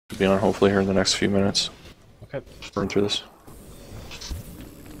Should be on hopefully here in the next few minutes. Okay. Burn through this.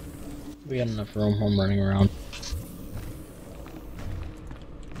 We got enough room. I'm running around.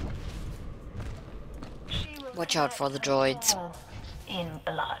 Watch out for the droids. In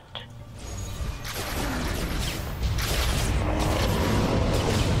blood.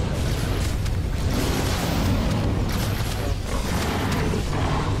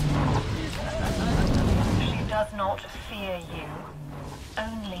 She does not fear you,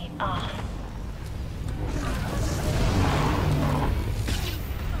 only us.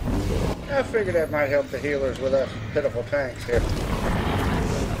 I figured that might help the healers with us pitiful tanks here.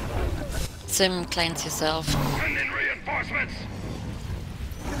 Sim, cleanse yourself. Send in reinforcements!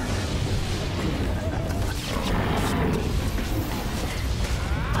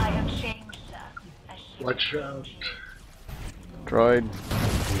 I have changed her as she Watch will out. change you. Droid.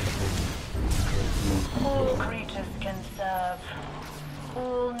 All creatures can serve.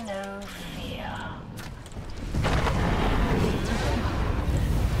 All know fear.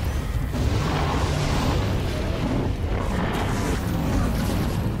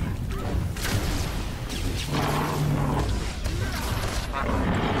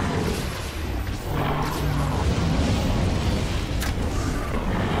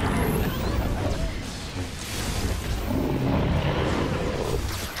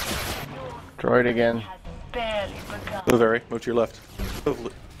 Droid again. Has barely begun. Move, Harry. Move to your left.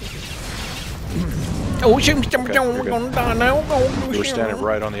 Move. Oh, shoot! Okay, We're gonna die now. You were standing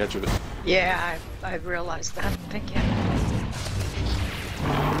right on the edge of it. Yeah, I realized that. Thank you.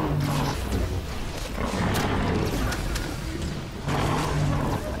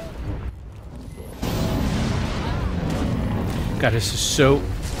 God, this is so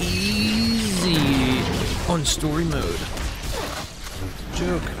easy on story mode.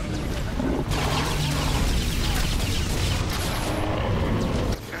 Joke.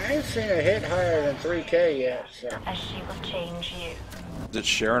 I ain't seen a hit higher than 3K yet, so. As she will change you. Is it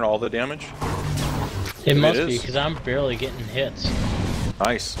sharing all the damage? It must is. be, because I'm barely getting hits.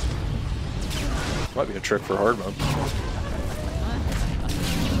 Nice. Might be a trick for hard mode.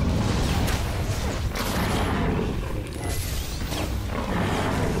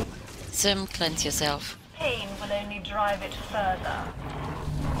 Sim, cleanse yourself. Pain will only drive it further.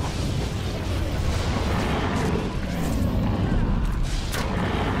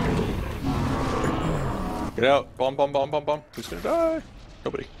 Get out. Bomb, bomb, bomb, bomb, bomb. Who's gonna die?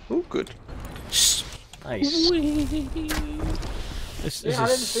 Nobody. Ooh, good. Nice. This Yeah, I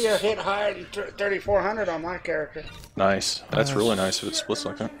didn't is see a hit higher than 3,400 on my character. Nice. That's really nice if it splits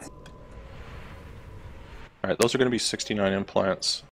like that. Alright, those are going to be 69 implants.